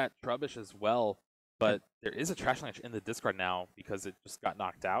for that Trubbish as well, but there is a Trash Land in the discard now because it just got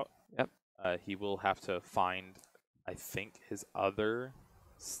knocked out. Yep. He will have to find, I think, his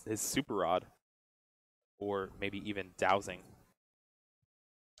Super Rod, or maybe even Dowsing.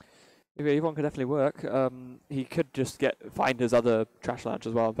 Either one could definitely work. He could just find his other Trash Launch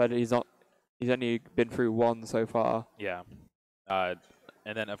as well, but he's only been through one so far. Yeah. And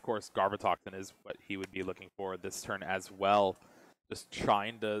then, of course, Garbotoxin is what he would be looking for this turn as well. Just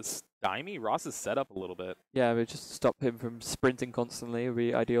trying to stymie Ross's setup a little bit. Yeah, but just stop him from sprinting constantly would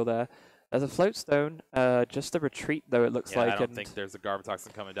be ideal there. There's a Float Stone, just a retreat though it looks like. I don't think there's a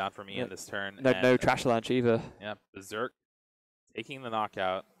Garbotoxin coming down for me in this turn. No Trash Launch either. Yeah, Berserk taking the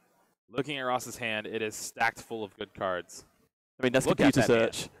knockout. Looking at Ross's hand, it is stacked full of good cards. I mean, that's computer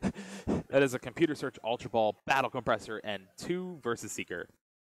search. That is a computer search, Ultra Ball, Battle Compressor, and 2 versus Seeker.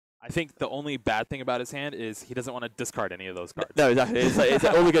 I think the only bad thing about his hand is he doesn't want to discard any of those cards. No, exactly. It's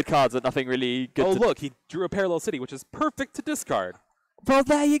all the good cards, but nothing really good. Oh, look, he drew a Parallel City, which is perfect to discard. Well,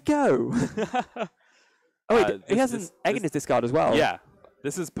 there you go. Oh, wait, he has an egg in his discard as well. Yeah.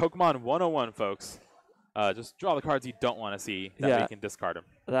 This is Pokemon 101, folks. Just draw the cards you don't want to see. That way you can discard them.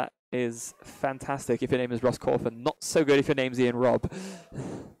 That is fantastic if your name is Ross Cawthorn. Not so good if your name's Ian Robb.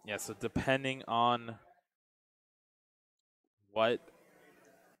 Yeah, so depending on what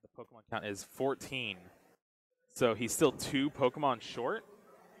the Pokemon count is, 14. So he's still 2 Pokemon short.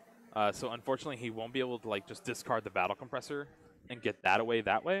 So unfortunately, he won't be able to just discard the Battle Compressor and get that away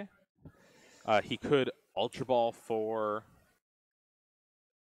that way. He could Ultra Ball for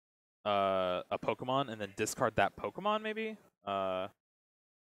a Pokemon and then discard that Pokemon, maybe.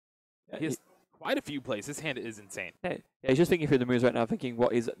 He has quite a few plays. His hand is insane. Yeah, he's just thinking through the moves right now, thinking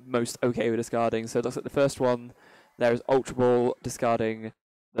what is most okay with discarding. So it looks like the first one, there is Ultra Ball discarding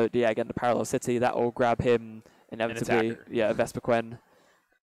the egg and the Parallel City. That will grab him inevitably. Yeah, Vespiquen.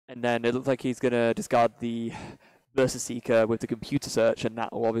 And then it looks like he's going to discard the Versus Seeker with the computer search, and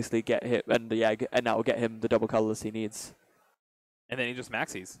that will obviously get him, and the egg, and that will get him the double colorless he needs. And then he just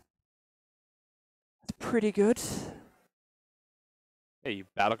maxes. That's pretty good. Hey, you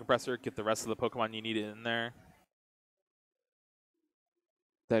Battle Compressor, get the rest of the Pokemon you need in there.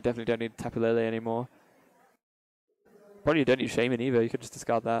 They definitely don't need Tapu Lele anymore. Probably don't need Shaman either. You could just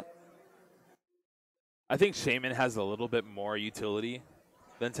discard that. I think Shaman has a little bit more utility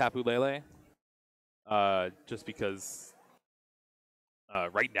than Tapu Lele. Just because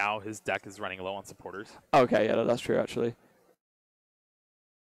right now his deck is running low on supporters. Okay, yeah, that's true actually.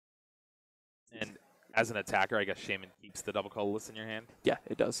 And as an attacker, I guess Shaman keeps the double colorless in your hand. Yeah,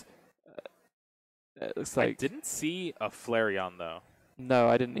 it does. It looks like I didn't see a Flareon though. No,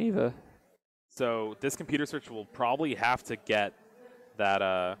 I didn't either. So this computer search will probably have to get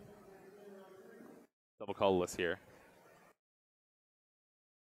that double colorless here.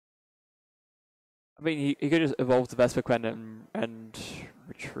 I mean, he could just evolve to Vespiquen and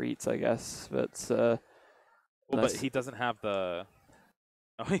retreats, I guess. But well, but he doesn't have the.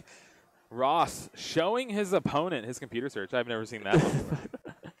 Oh, Ross showing his opponent his computer search. I've never seen that before.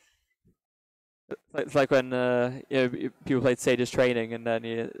 It's like when people played Sage's Training, and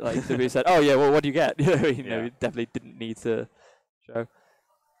then somebody said, "Oh yeah, well, what do you get?" You definitely didn't need to show.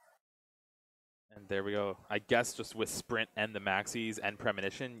 And there we go. I guess just with Sprint and the Maxis and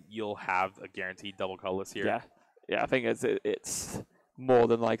Premonition, you'll have a guaranteed double colorless here. Yeah. I think it's more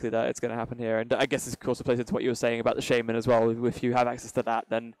than likely that it's going to happen here, and I guess this also plays into what you were saying about the Shaman as well. If you have access to that,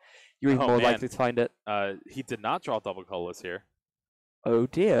 then you're even more likely to find it. He did not draw double colorless here. Oh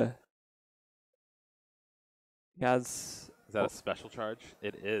dear. He has. Is that a special charge?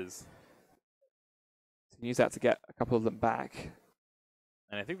 It is. So you can use that to get a couple of them back.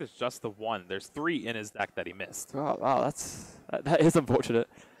 And I think there's just the one. There's 3 in his deck that he missed. Oh, wow, that is unfortunate.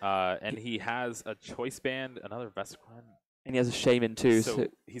 And he has a Choice Band, another Vespiquen. And he has a Shaman too. So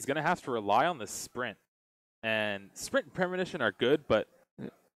he's going to have to rely on the Sprint. And Sprint and Premonition are good, but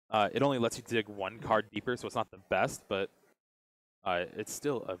it only lets you dig one card deeper, so it's not the best, but it's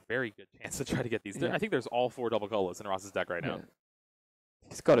still a very good chance to try to get these. I think there's all 4 double colors in Ross's deck right now.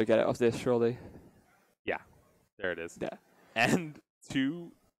 He's got to get it off this, surely. Yeah, there it is. Yeah. And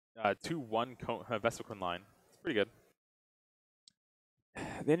 2-1 Vespiquen line. It's pretty good.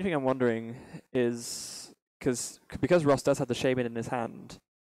 The only thing I'm wondering is, because Ross does have the Shaman in his hand,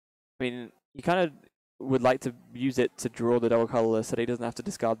 I mean, you kind of would like to use it to draw the double colorless so that he doesn't have to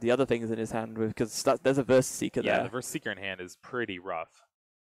discard the other things in his hand, because there's a Versus Seeker there. Yeah, the Versus Seeker in hand is pretty rough.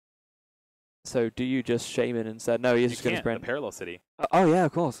 So do you just Shaman instead? No, he's just going to sprint. The Parallel City. Oh yeah,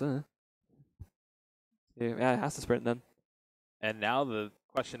 of course. Yeah, it has to sprint then. And now the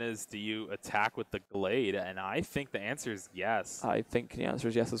question is, do you attack with the Glade? And I think the answer is yes. I think the answer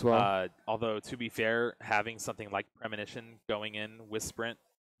is yes as well. Although, to be fair, having something like Premonition going in with Sprint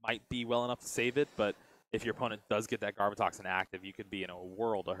might be well enough to save it, but if your opponent does get that Garbotoxin active, you could be in a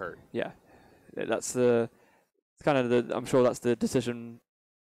world of hurt. Yeah, that's I'm sure that's the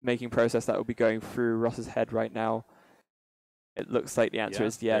decision-making process that will be going through Ross's head right now. It looks like the answer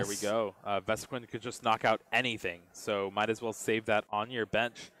is yes. There we go. Vespiquen could just knock out anything, so might as well save that on your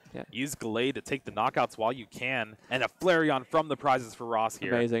bench. Yeah. Use Glade to take the knockouts while you can, and a Flareon from the prizes for Ross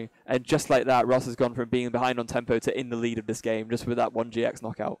here. Amazing. And just like that, Ross has gone from being behind on tempo to in the lead of this game, just with that 1 GX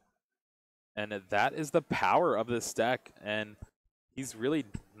knockout. And that is the power of this deck, and he's really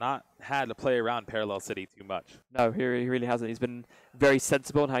not had to play around Parallel City too much. No, he really hasn't. He's been very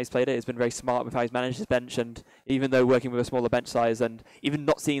sensible in how he's played it. He's been very smart with how he's managed his bench, and even though working with a smaller bench size and even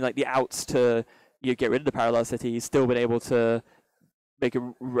not seeing like the outs to get rid of the Parallel City, he's still been able to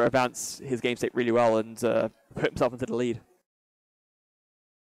advance his game state really well and put himself into the lead.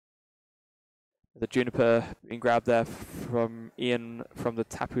 The Juniper being grabbed there from Ian from the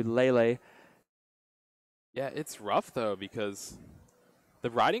Tapu Lele. Yeah, it's rough though, because the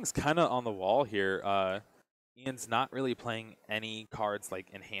writing's kind of on the wall here. Ian's not really playing any cards like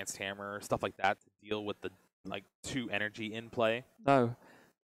Enhanced Hammer or stuff like that to deal with the 2 energy in play. No,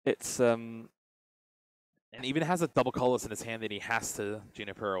 it's and even has a double colorless in his hand that he has to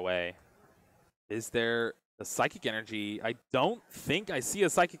Juniper away. Is there the Psychic Energy? I don't think I see a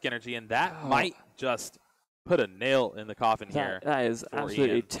Psychic Energy, and that might just put a nail in the coffin here. That is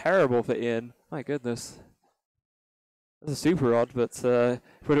absolutely terrible for Ian. My goodness. That's super odd, but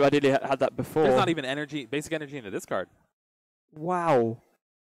would have ideally had that before. There's not even basic energy into this card. Wow.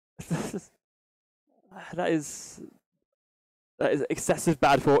 that is excessive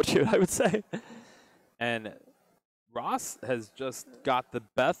bad fortune, I would say. And Ross has just got the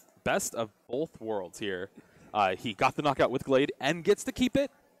best of both worlds here. He got the knockout with Glade and gets to keep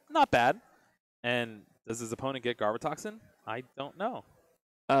it. Not bad. And does his opponent get Garbotoxin? I don't know.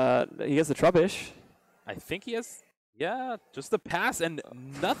 He gets the Trubbish. I think he has... Yeah, just the pass and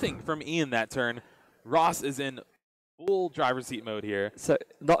nothing from Ian that turn. Ross is in full driver's seat mode here. So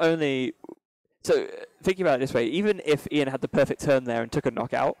thinking about it this way, even if Ian had the perfect turn there and took a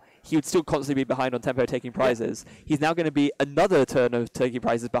knockout, he would still constantly be behind on tempo taking prizes. Yeah. He's now going to be another turn of taking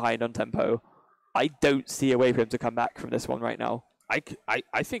prizes behind on tempo. I don't see a way for him to come back from this one right now. I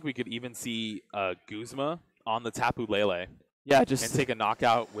think we could even see Guzma on the Tapu Lele. Yeah, and take a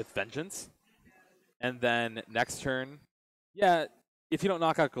knockout with Vengeance. And then next turn, yeah, if you don't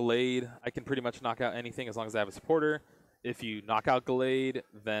knock out Glade, I can pretty much knock out anything as long as I have a supporter. If you knock out Glade,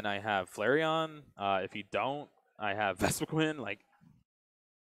 then I have Flareon. If you don't, I have Vespiquen.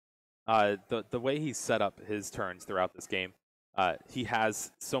 The way he's set up his turns throughout this game, he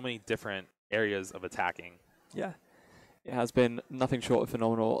has so many different areas of attacking. Yeah, it has been nothing short of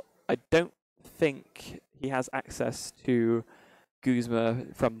phenomenal. I don't think he has access to Guzma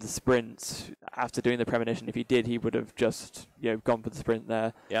from the sprint after doing the Premonition. If he did, he would have just gone for the sprint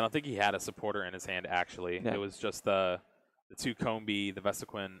there. Yeah, I don't think he had a supporter in his hand, actually. Yeah. It was just the 2 Combi, the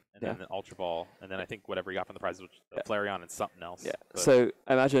Vespiquen, and then the Ultra Ball, and then I think whatever he got from the prizes, which the Flareon and something else. Yeah. So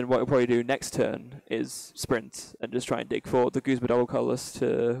imagine what he'll probably do next turn is sprint and just try and dig for the Guzma double colorless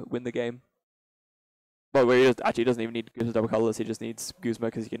to win the game. Well, he doesn't even need Guzma double colorless. He just needs Guzma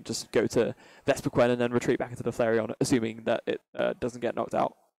because he can just go to Vespiquen and then retreat back into the Flareon, assuming that it doesn't get knocked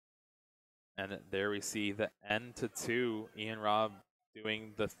out. And there we see the end to 2. Ian Robb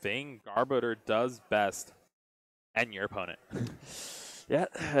doing the thing Garbodor does best, and your opponent. Yeah,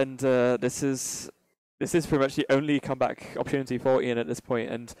 and this is pretty much the only comeback opportunity for Ian at this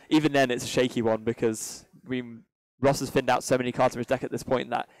point, and even then it's a shaky one because Ross has thinned out so many cards from his deck at this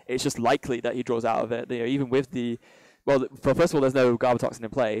point that it's just likely that he draws out of it. Even with the well, first of all, there's no Garbotoxin in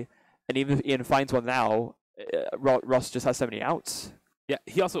play, and even if Ian finds one now, Ross just has so many outs. Yeah,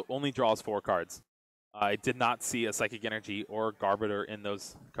 he also only draws 4 cards. I did not see a Psychic Energy or Garbiter in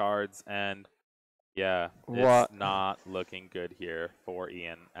those cards, and yeah, it's not looking good here for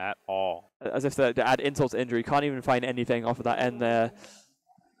Ian at all. As if to add insult to injury, can't even find anything off of that end there.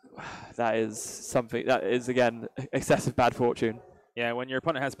 That is something, that is, again, excessive bad fortune. Yeah, when your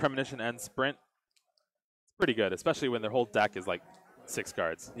opponent has Premonition and Sprint, it's pretty good, especially when their whole deck is like 6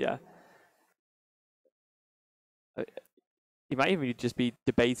 cards. Yeah. You might even just be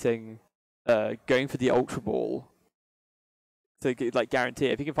debating going for the Ultra Ball to like guarantee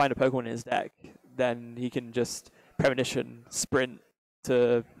it. If he can find a Pokemon in his deck, then he can just Premonition, Sprint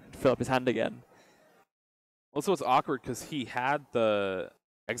to fill up his hand again. Also, it's awkward because he had the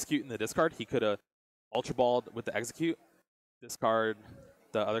Execute in the discard. He could have Ultra Balled with the Execute, discard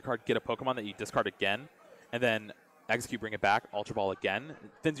the other card, get a Pokemon that you discard again, and then Execute, bring it back, Ultra Ball again.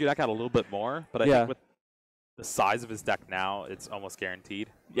 It thins your deck out a little bit more, but I think with the size of his deck now, it's almost guaranteed.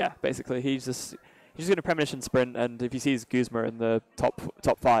 Yeah, basically, he's just going to Premonition, Sprint, and if he sees Guzma in the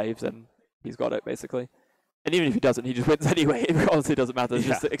top 5, then he's got it, basically. And even if he doesn't, he just wins anyway. It honestly doesn't matter. It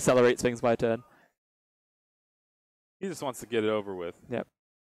just accelerates things by a turn. He just wants to get it over with. Yep.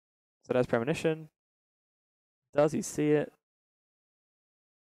 So there's Premonition. Does he see it?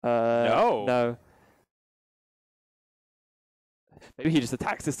 No. No. Maybe he just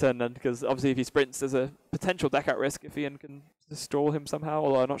attacks this turn then, because obviously if he sprints, there's a potential deck out risk if Ian can stall him somehow,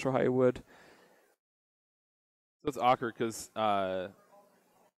 although I'm not sure how he would. So it's awkward because so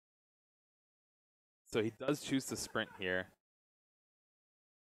he does choose to sprint here,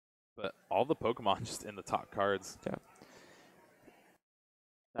 but all the Pokemon just in the top cards. Yeah.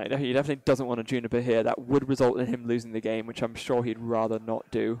 No, he definitely doesn't want a Juniper here. That would result in him losing the game, which I'm sure he'd rather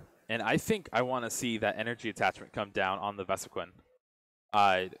not do. And I think I want to see that energy attachment come down on the Vesequin.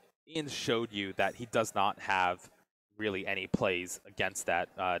 Ian showed you that he does not have really any plays against that.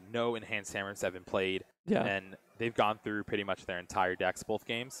 No enhanced hammers have been played, and they've gone through pretty much their entire decks both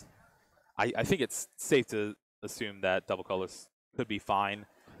games. I think it's safe to assume that Double Colorless could be fine.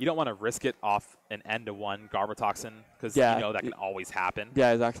 You don't want to risk it off an end-to-one Garbotoxin because you know that can always happen.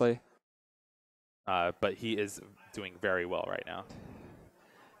 Yeah, exactly. But he is doing very well right now.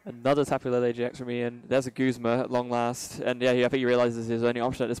 Another Tapu Lele GX from Ian. There's a Guzma at long last. And yeah, I think he realizes his only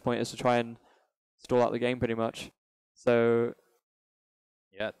option at this point is to try and stall out the game pretty much. So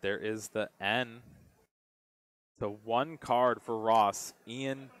yeah, there is the N. So 1 card for Ross.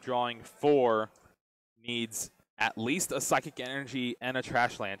 Ian drawing 4 needs at least a Psychic Energy and a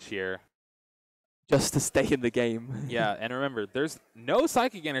Trash Lance here. Just to stay in the game. Yeah, and remember, there's no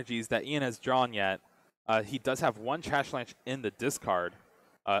Psychic Energies that Ian has drawn yet. He does have 1 Trash Lance in the discard.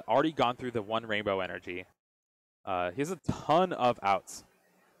 Already gone through the 1 Rainbow Energy. He has a ton of outs.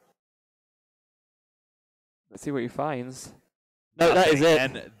 Let's see what he finds. No, that is it.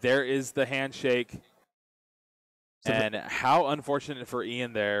 And there is the handshake. And how unfortunate for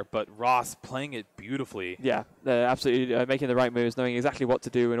Ian there, but Ross playing it beautifully. Yeah, absolutely making the right moves, knowing exactly what to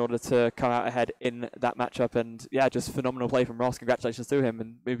do in order to come out ahead in that matchup. And yeah, just phenomenal play from Ross. Congratulations to him,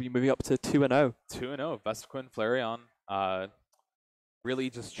 and moving up to 2-0. 2-0, Vesequin, Flareon. Really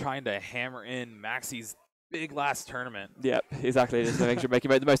just trying to hammer in Maxi's big last tournament. Yep, exactly. Just to make sure make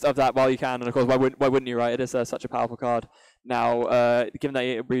the most of that while you can. And of course, why wouldn't you, right? It is such a powerful card. Now, given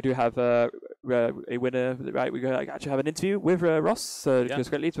that we do have a winner, right, we actually have an interview with Ross. So it goes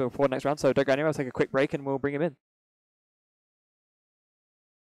greatly before the next round. So don't go anywhere. I'll take a quick break and we'll bring him in.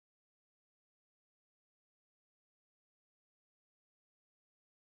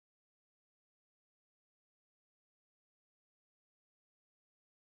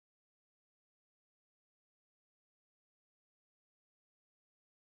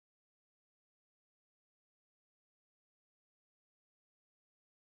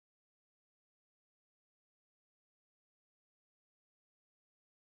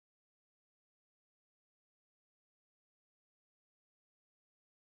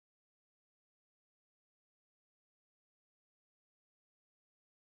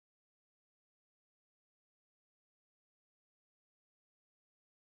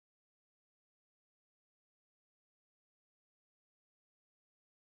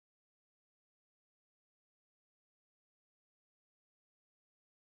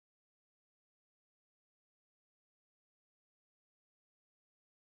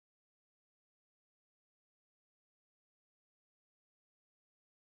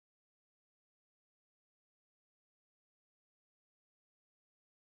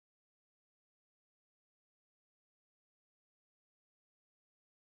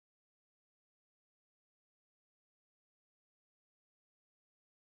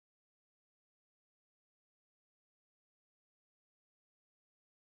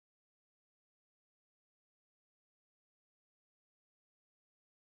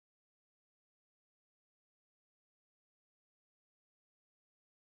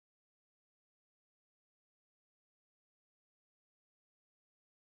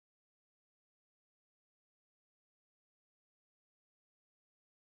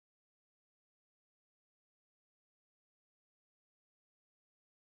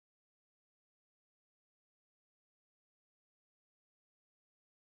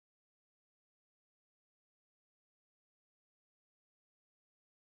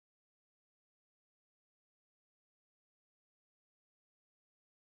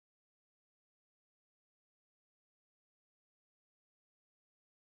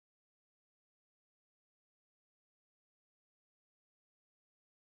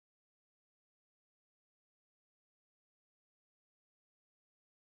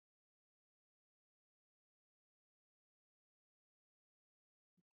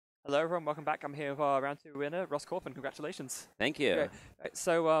 Hello, everyone. Welcome back. I'm here with our round 2 winner, Ross Cawthorn. Congratulations. Thank you. Great. Right,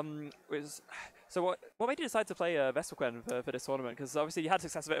 so what made you decide to play Vesperquen for this tournament? Because obviously you had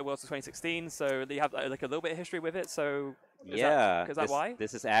success with it at Worlds of 2016, so you have like a little bit of history with it. So is that why?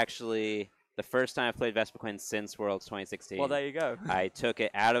 This is actually the first time I've played Vesperquen since Worlds 2016. Well, there you go. I took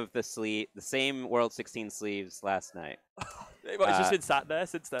it out of the sleeve, the same World 16 sleeves last night. It's just been sat there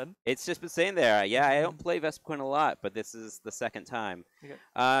since then. It's just been sitting there. Yeah, I don't play Vesperquen a lot, but this is the second time. Okay.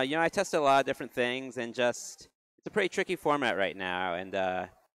 I tested a lot of different things, and it's a pretty tricky format right now, and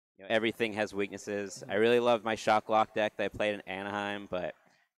everything has weaknesses. I really love my Shock Lock deck that I played in Anaheim, but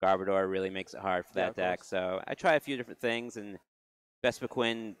Garbodor really makes it hard for that deck. So I tried a few different things, and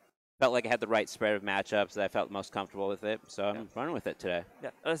Vesperquen felt like I had the right spread of matchups that I felt most comfortable with it, so I'm running with it today.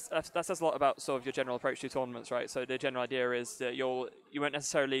 Yeah, that says a lot about sort of your general approach to tournaments, right? So the general idea is that you won't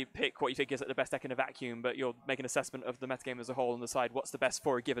necessarily pick what you think is the best deck in a vacuum, but you'll make an assessment of the metagame as a whole and decide what's the best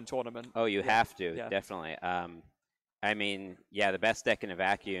for a given tournament. Oh, you have to, definitely. I mean, the best deck in a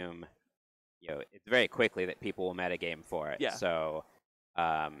vacuum, it's very quickly that people will metagame for it. Yeah. So,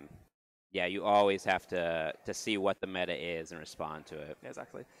 you always have to see what the meta is and respond to it. Yeah,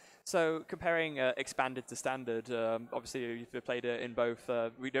 exactly. So comparing expanded to standard, obviously you've played it in both.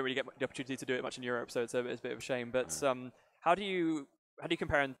 We don't really get the opportunity to do it much in Europe, so it's a bit of a shame. But how do you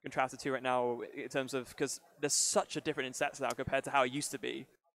compare and contrast the two right now in terms of, because there's such a difference in sets now compared to how it used to be.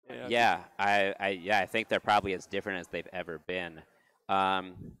 I think they're probably as different as they've ever been.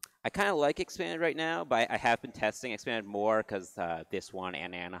 I kind of like expanded right now, but I have been testing expanded more because this one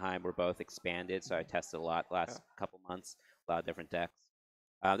and Anaheim were both expanded, so I tested a lot last couple months, a lot of different decks.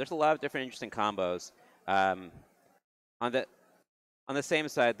 There's a lot of different interesting combos. On the same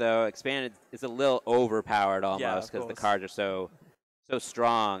side, though, expanded is a little overpowered almost because the cards are so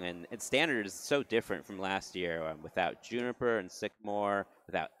strong, and standard is so different from last year without Juniper and Sycamore,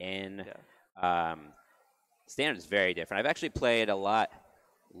 without N. Standard is very different. I've actually played a lot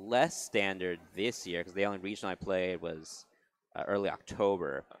less standard this year because the only regional I played was early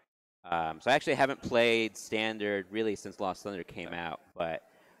October. So I actually haven't played standard really since Lost Thunder came out, but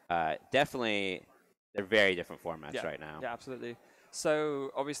definitely they're very different formats right now. Yeah, absolutely.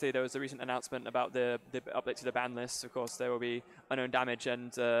 So obviously there was a recent announcement about the update to the ban list. Of course, there will be unknown damage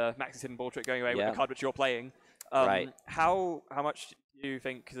and Max's hidden ball trick going away with the card which you're playing. Right. How much do you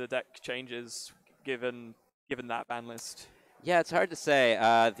think the deck changes given that ban list? Yeah, it's hard to say.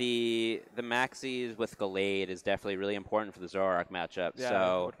 The Maxis with Gallade is definitely really important for the Zoroark matchup. Yeah, so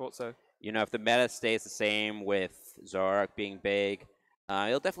I would thought so. If the meta stays the same with Zoroark being big,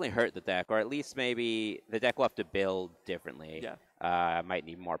 it'll definitely hurt the deck, or at least maybe the deck will have to build differently. Might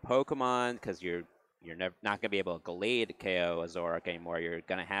need more Pokemon because you're not going to be able to Gallade KO a Zoroark anymore. You're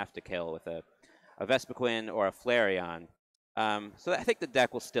going to have to kill with a Vespiquen or a Flareon. So I think the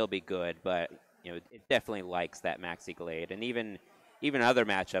deck will still be good, but it definitely likes that Maxi Gallade, and even other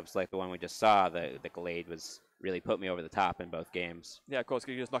matchups like the one we just saw, the Gallade was really put me over the top in both games. Yeah, of course,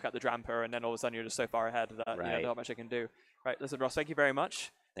 because you just knock out the Dramper, and then all of a sudden you're just so far ahead that not much I can do. Right, listen, Ross, thank you very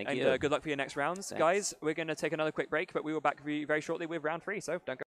much. Thank you. And good luck for your next rounds. Thanks. Guys, we're going to take another quick break, but we will be back very shortly with round 3, so don't go